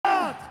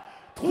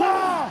3,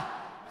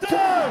 2,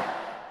 1,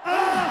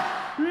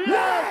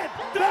 let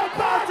the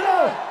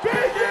battle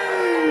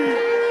begin!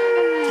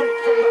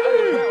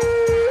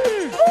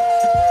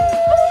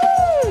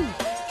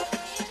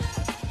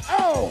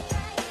 Oh!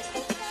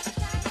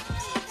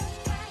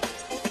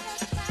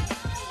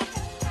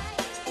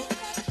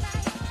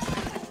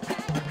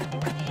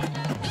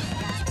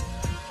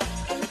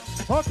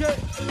 Ok.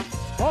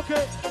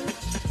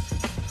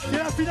 C'est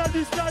la finale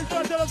du Snipes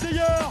Battle of the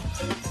Year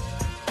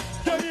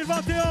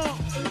 2021.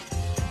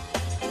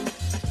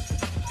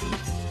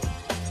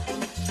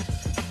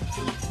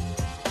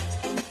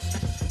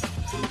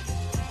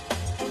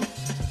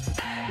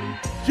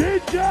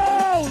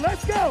 Jinjo,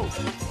 let's go!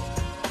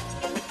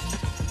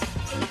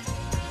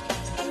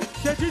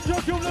 C'est Jinjo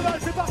qui ouvre le bal,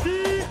 c'est parti!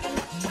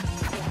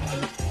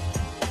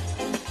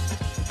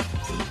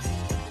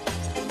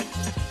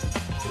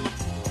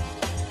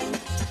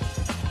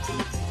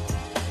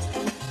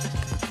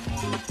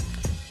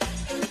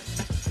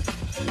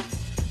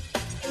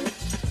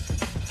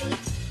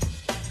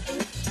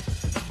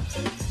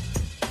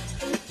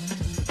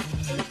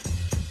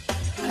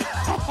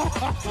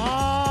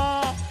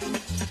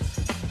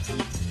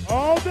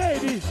 Oh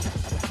baby!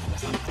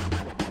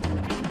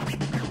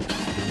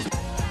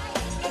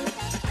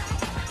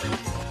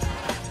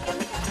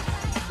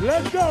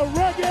 Let's go,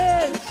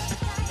 Rugged!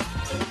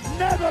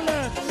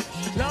 Netherlands!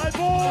 La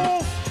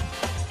réponse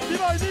qui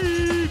va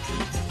unique!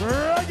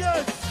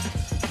 Rugged!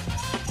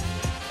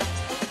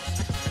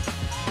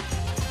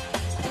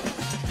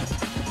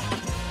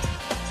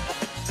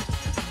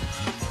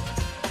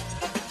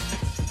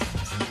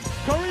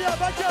 Korea,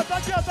 back up!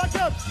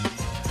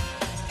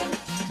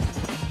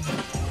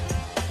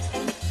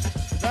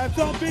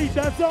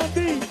 That's on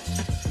beat!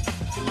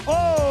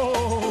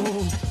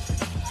 Oh!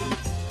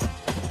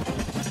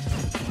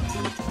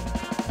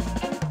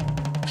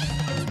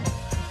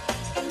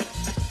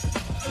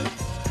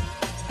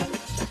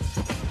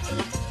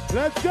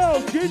 Let's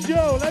go,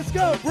 Jinjo, let's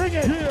go, bring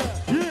it!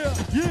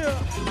 Yeah!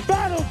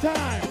 Battle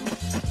time!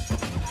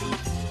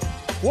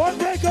 One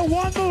breaker,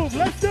 one move,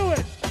 let's do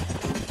it!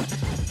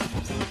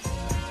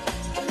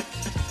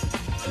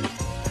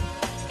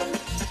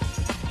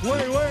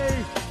 Wait!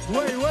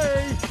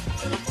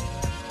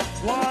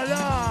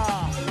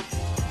 Voila!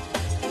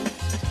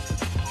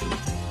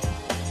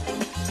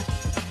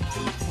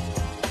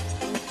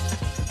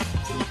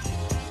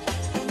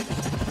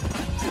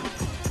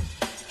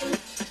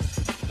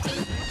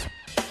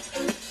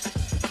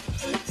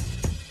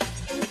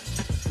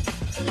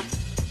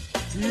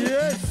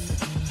 Yes!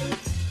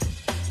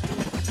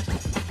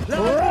 La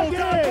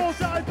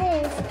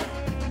réponse!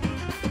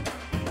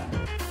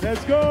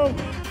 Let's go!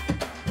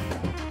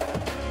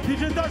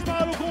 DJ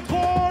Tajmal au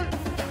contrôle!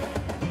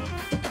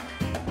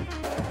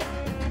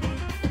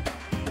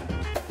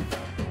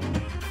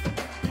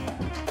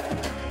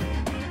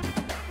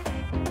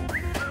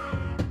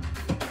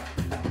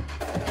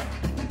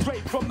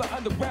 Straight from the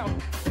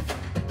underground.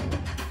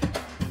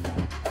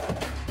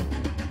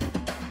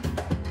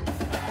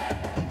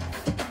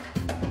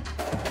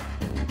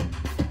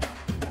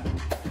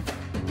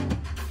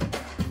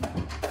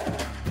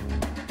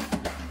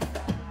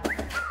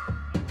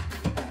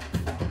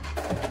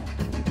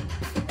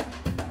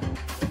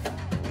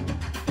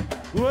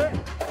 Ouais.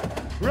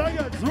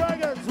 Rugged.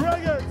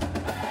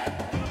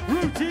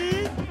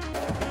 Routine.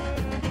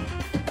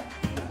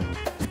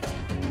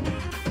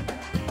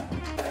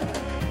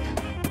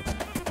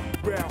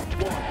 Round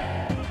one.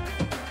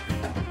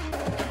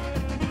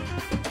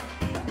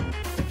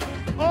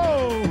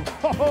 Oh,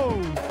 ho, ho.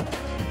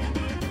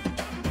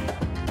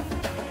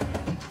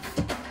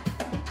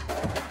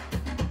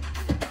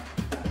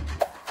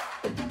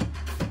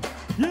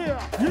 Yeah.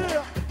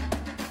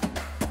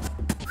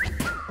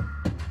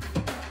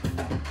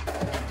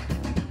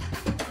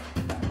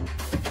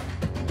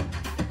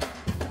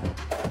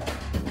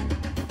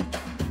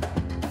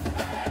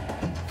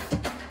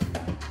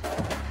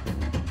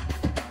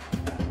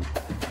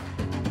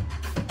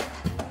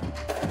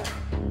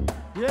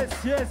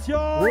 Yes, yo!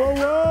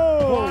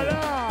 Wow.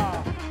 Voilà!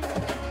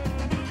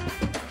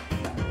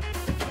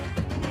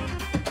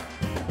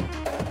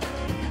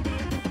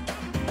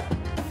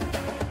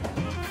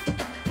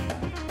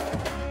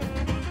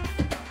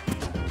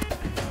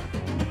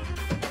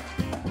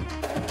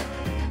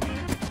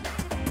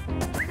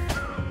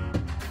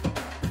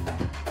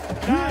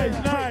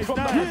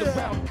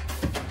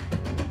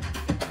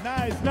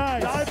 Nice!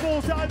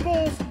 La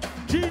réponse!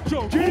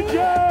 Jinjo!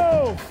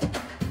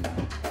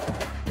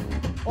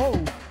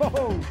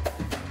 Oh!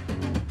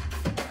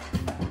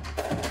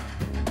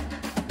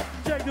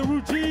 Check the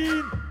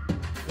routine!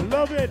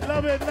 Love it!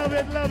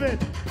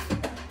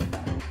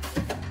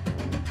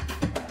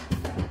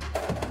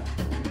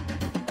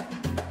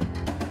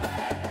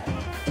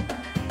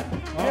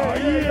 Oh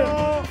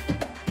yeah!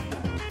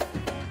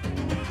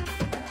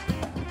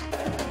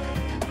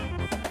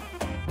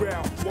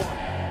 Round one.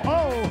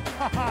 Oh!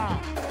 Haha!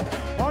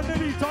 On the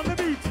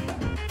beat!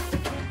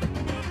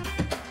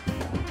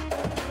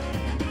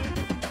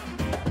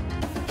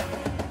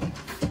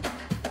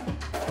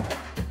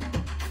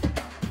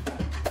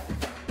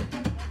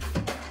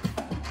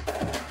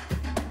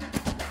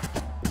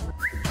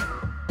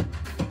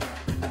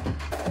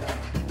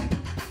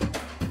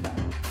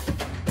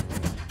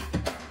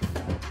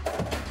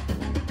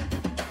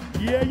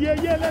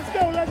 yeah. Let's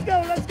go.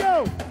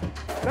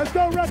 Let's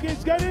go,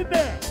 Rockets. Get in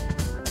there.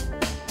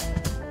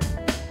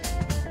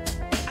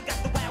 I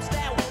got the wild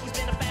style, always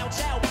been a foul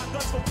child. My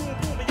guns go boom,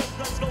 boom, and your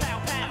guns go pow,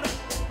 pow.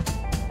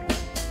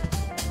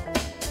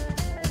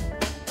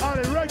 On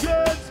the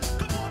records.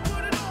 Come on,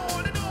 put it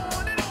on and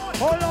on and on.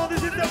 Hold on,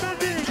 this is the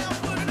building. Now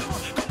put it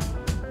on.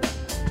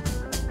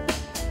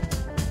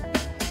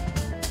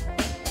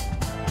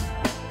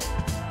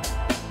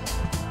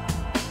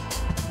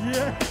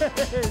 Yes.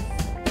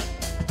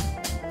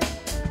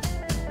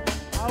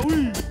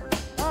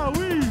 Ah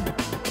oui.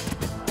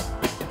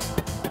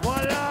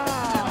 Voilà.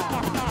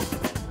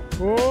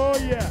 Oh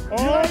yeah.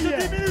 Oh yeah.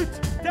 10 minutes.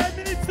 10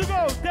 minutes to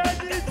go. 10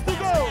 minutes to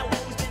go.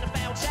 Always been a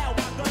foul child.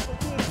 My guns go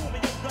boom, boom,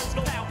 and your guns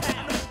go pow,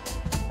 pow.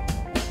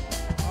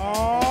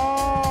 Oh.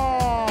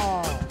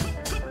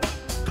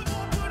 Come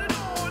on, put it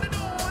on and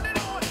on and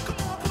on.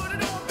 Come on, put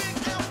it on, big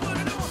now, put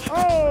it on.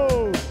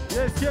 Oh.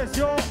 Yes,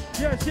 yo.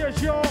 Yes,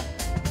 yo.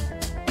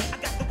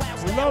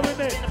 Loving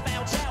it.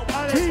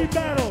 Team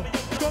battle.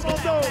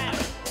 Commando.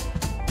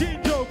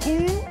 Jinjo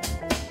crew.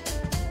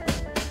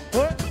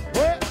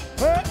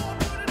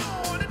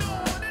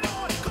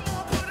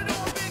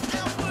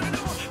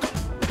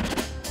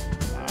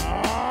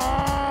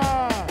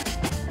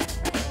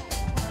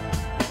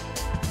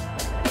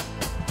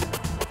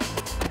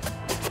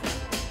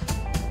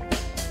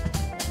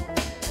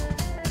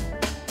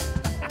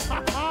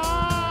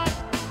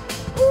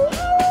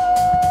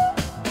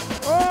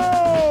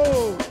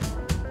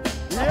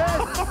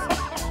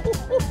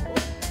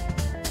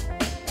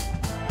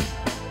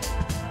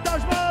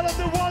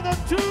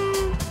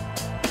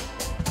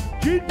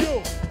 Jinjo.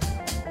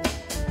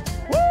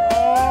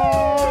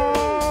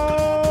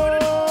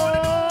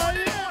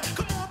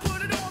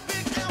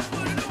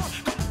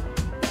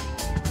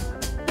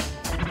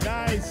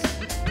 Nice.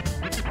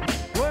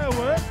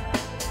 Ouais.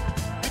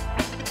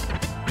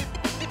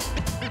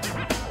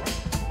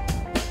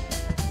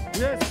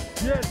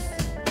 Yes.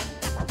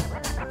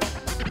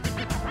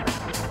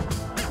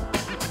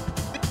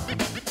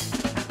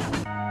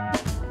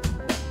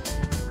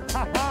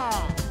 Haha.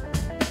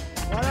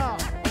 Voilà.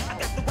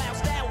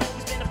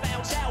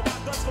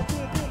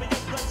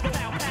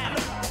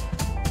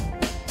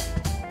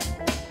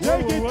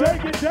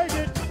 Take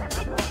it.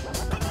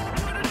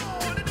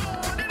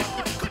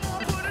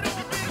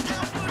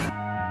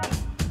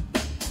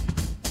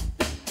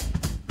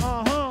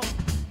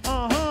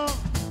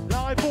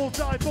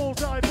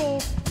 La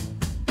réponse.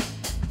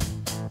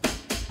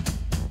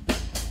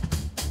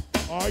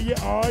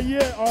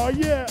 Oh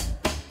yeah.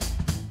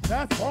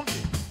 That's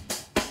funky.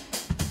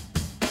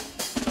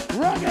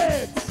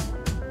 Rockets.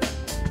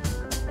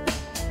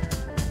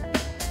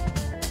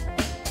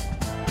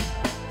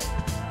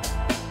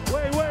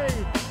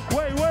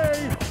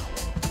 Wait.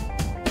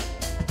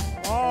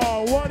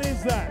 Oh, what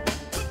is that?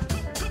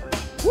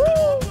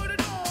 Woo!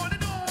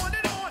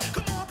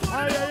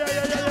 Ay.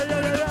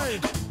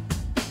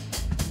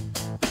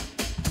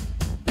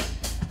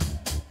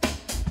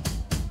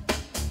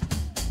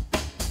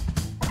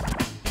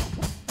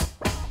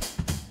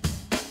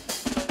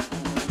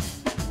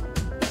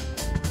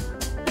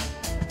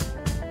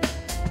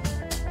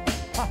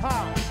 Ha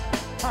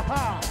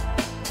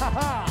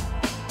ha.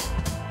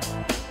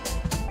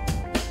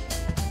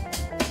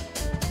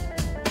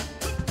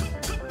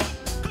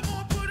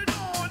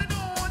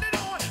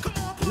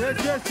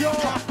 Yes, yo.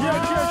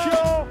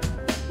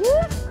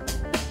 Woo!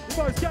 Me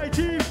boy Sky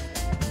Team.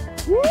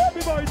 Woo!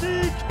 Me boy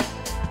Nick.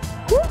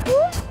 Woo!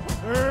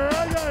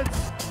 Right.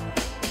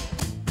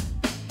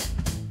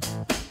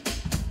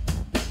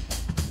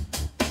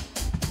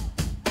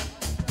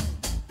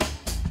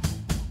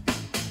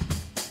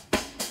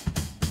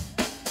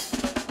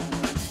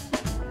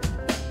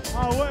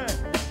 Ah ouais.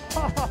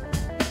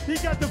 He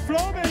got the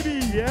floor, baby.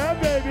 Yeah,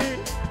 baby.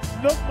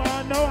 Look,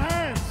 man, no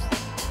hands.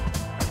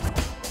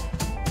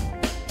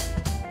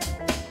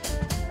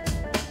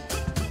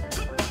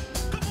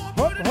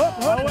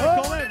 Hop,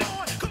 quand même.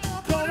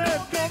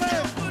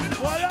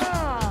 Voilà.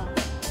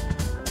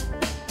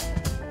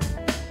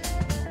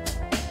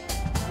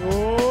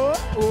 Oh,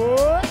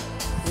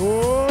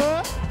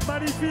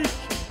 magnifique.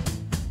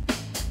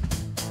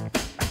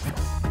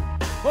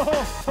 Oh,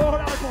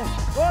 la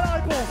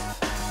réponse.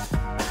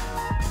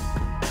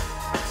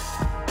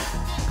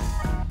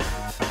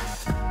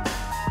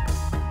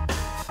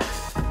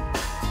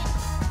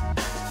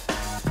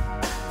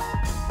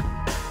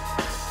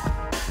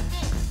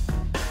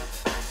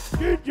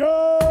 Jinjo!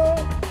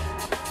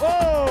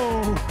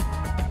 Oh!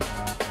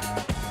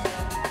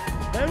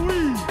 Eh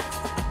oui!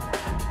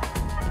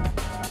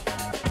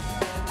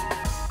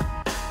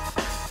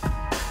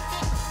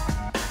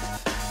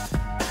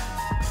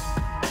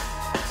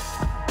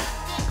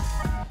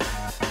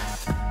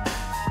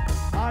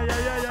 Aïe.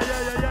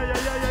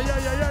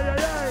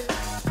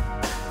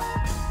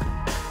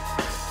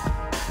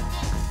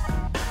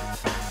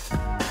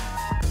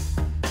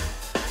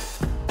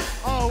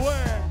 Ah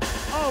ouais!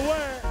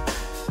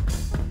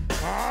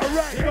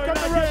 Alright, here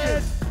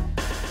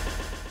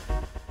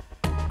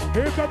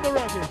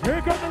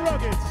come the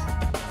Rockets.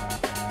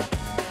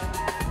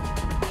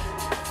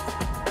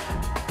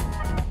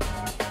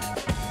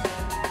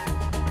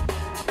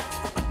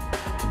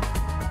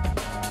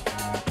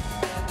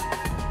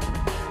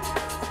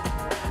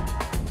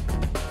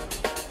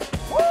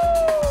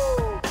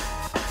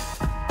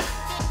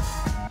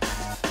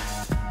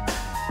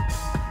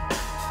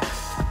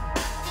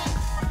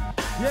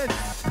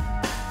 Yes.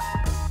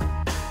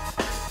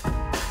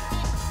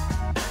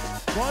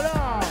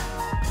 Voilà.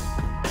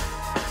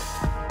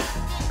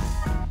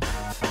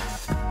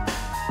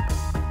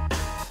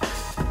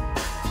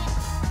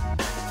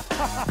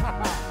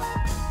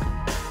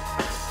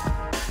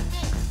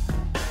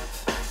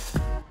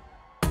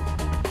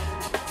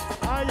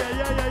 Aïe,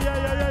 aïe, aïe, aïe,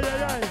 aïe, aïe,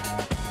 aïe, aïe.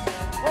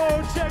 Oh,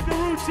 check the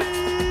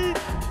routine.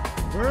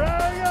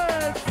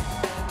 Ryan.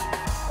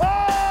 Oh,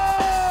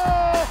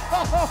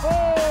 oh, oh,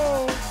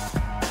 oh.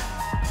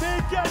 Mais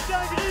quelle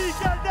dinguerie,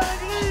 quelle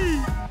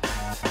dinguerie.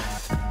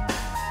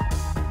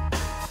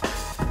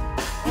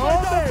 Oh,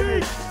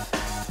 baby.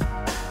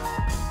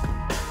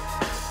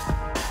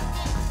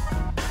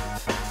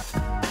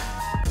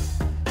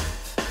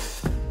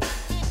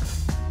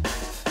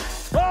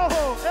 Oh,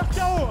 oh,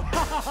 RKO.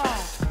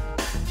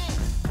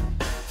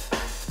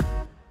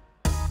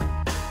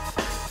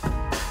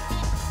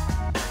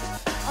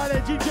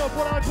 Allez, Jinjo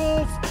pour la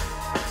réponse.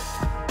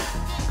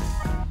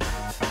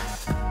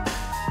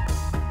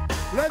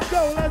 Let's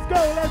go, let's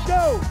go, let's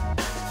go.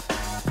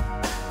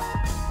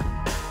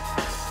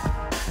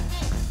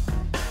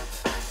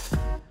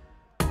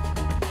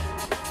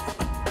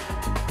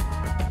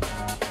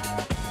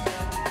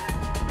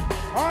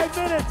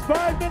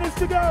 Five minutes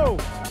to go.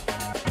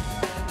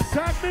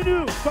 5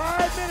 minutes,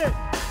 5 minutes.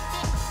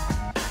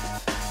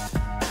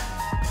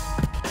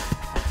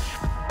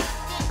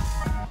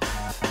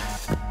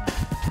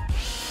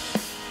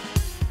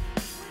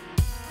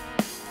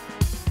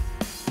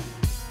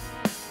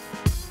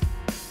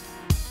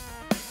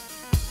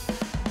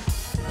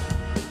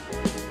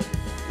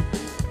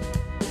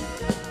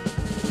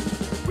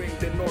 Bring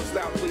the north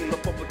south, clean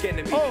up public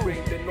enemy.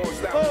 Bring the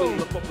north south, clean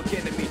up public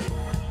enemy.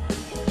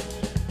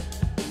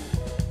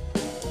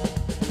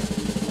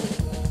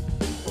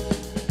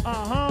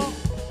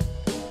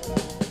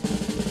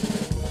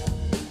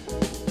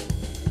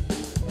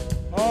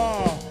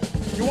 Oh,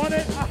 you want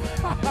it?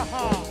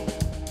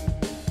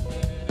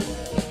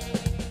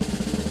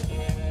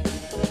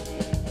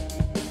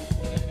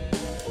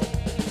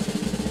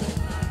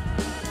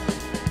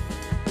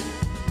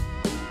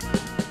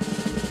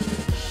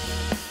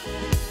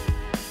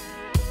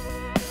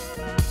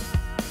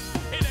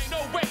 It ain't no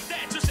way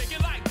that you shake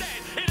it like that.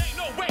 It ain't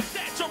no way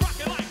that you rock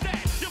it like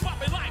that. You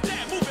pop it like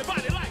that, move your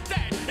body like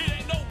that. It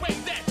ain't no way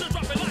that you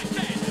drop it like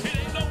that. It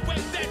ain't no way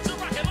that you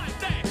rock it like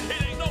that.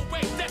 It ain't no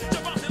way that you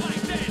bounce it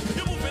like that.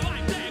 You move it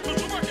like that, cause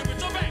you're working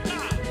with your back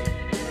now.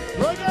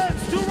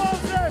 Ruggeds, 2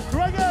 rounds left,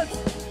 Ruggeds.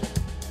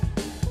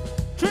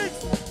 Tricks,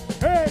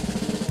 hey.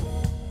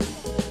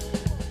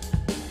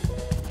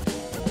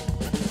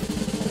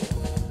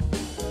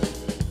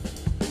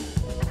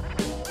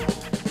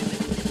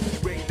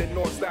 Bring the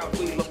north south,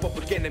 clean up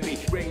public enemy.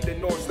 Bring the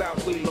north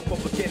south, clean up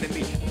public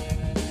enemy.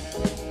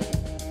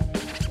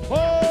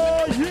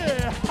 Oh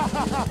yeah!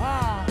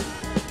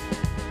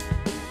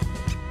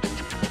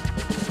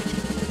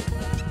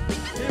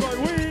 Hey,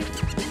 oui!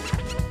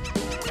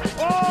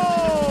 Oh!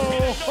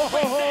 It ain't no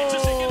way that you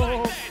shake it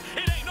like that.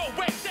 It ain't no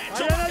way that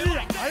you rock it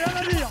like that. Rien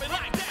à You dire! pop it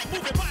like that,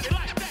 move your body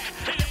like that.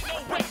 It ain't no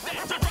way that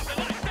you drop it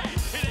like that.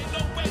 It ain't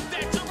no way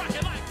that you rock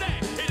it like that.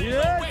 It ain't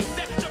no way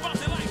that you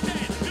bounce it like that.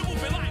 You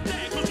move it like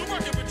that, cause you're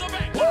working with your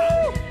back.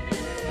 Woo!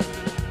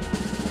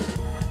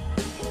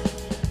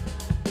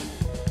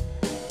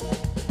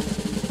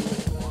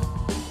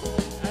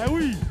 Eh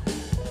oui!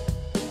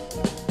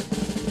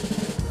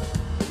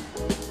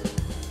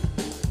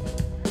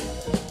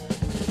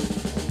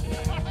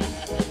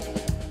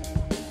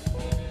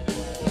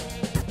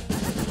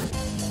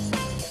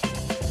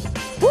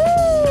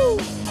 Woo!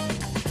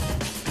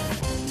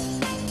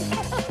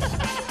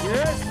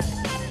 Yes!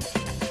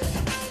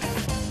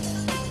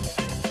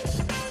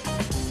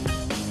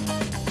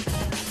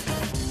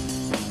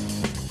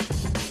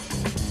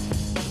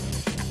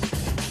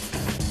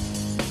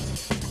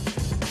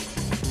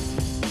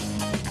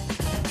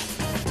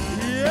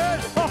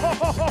 Yes! Ho, ho,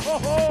 ho, ho,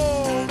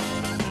 ho.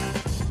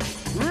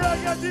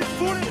 Regarde this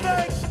fully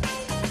back!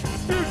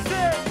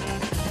 Succès!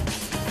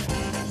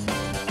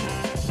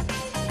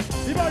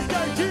 Il va se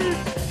gagner!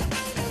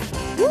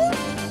 Woo!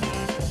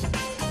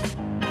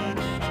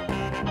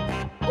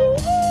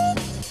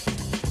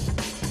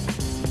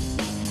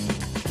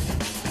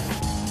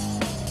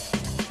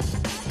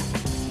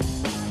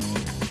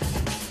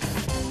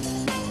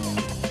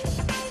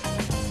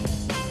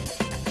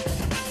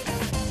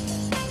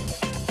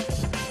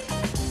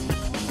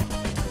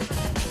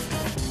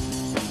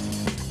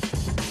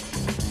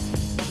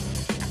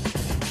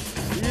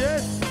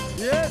 Yes,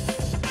 yes,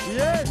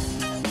 yes.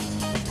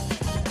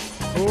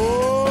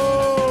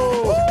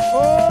 Oh,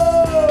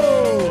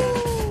 oh.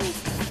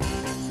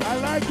 I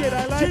like it,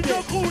 I like Jinjo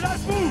it. crew,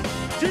 last move.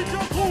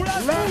 Jinjo crew,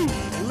 last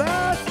move.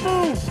 Last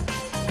move.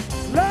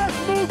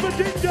 Last move for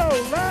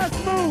Jinjo.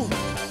 Last move.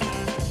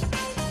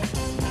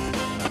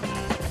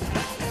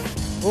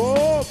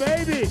 Oh,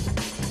 baby.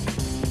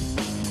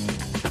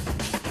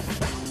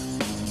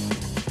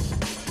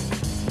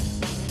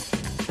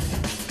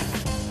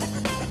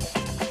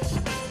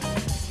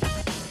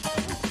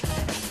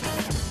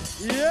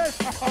 Yes.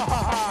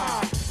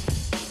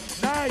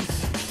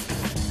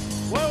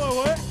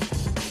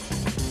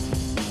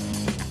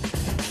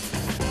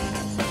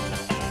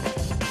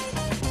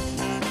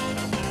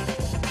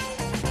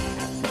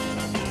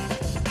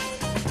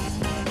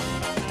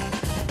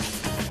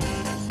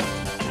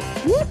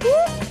 Whoop,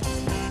 whoop.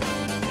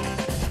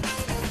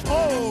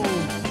 Oh.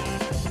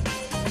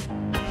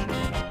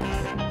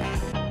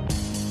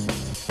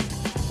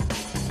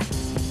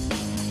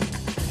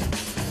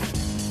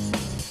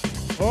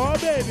 Oh,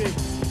 baby.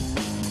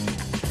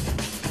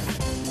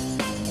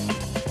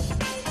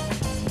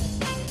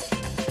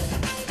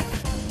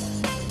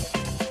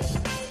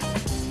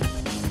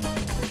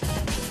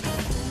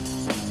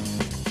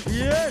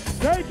 Yes,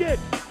 take it.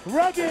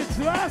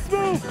 Ruggeds, last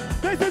move.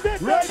 This is it,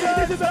 Ruggeds.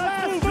 This is the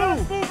last move.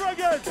 Last move,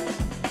 Ruggeds.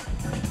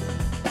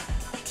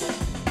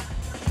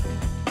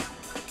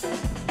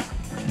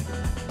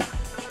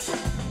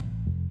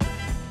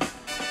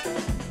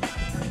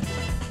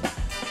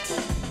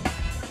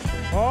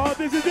 Oh,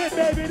 this is it,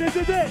 baby. This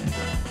is it.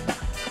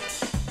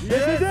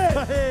 This is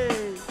it. Hey.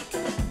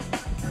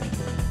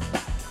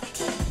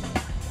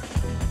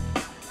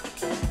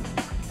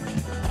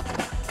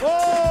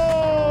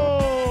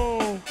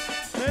 Oh!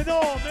 Mais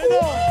non, mais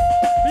non!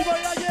 Viva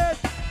la guette!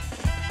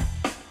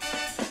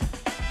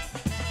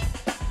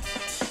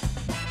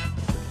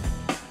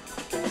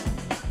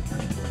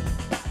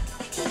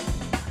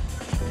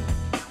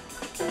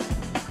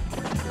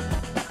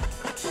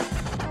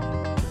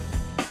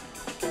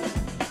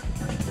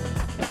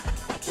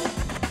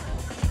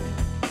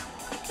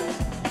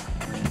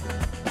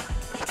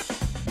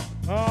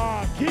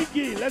 Ah,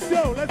 Kiki, let's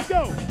go, let's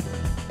go!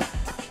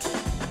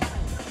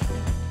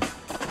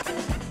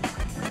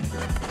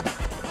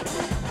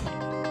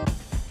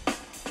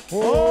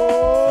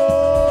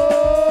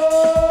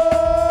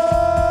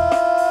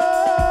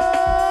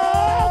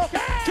 Oh!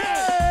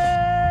 Okay.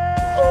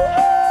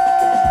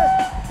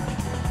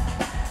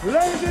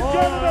 Ladies and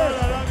gentlemen,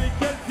 là là, mais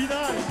quelle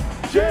finale!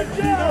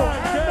 Jinjo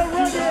and the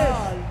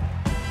Ruggeds!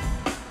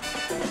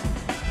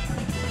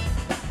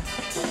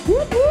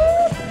 Whoop,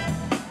 whoop.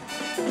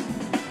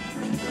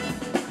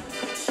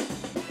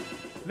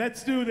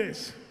 Let's do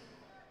this.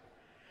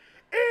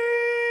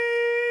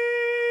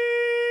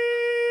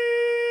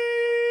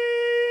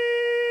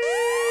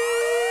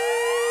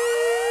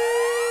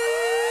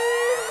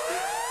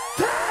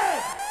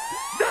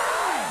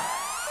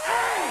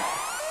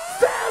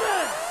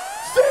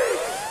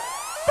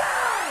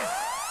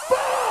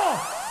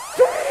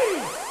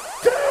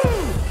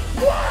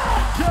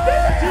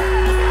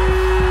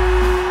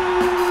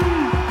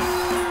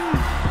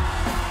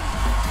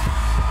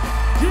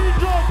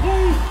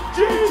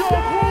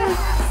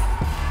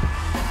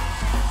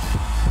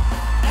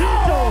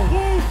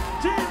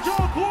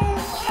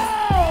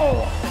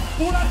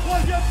 Pour la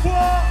troisième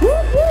fois,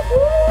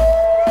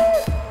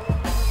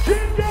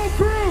 Jinjo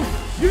Crew,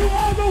 you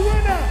are the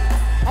winner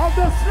of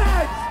the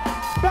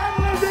SNIPES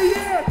Battle of the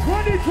Year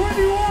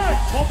 2021.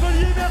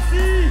 Montpellier,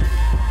 merci.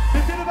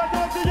 C'était le battle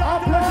of the Year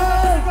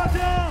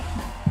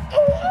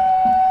 2021.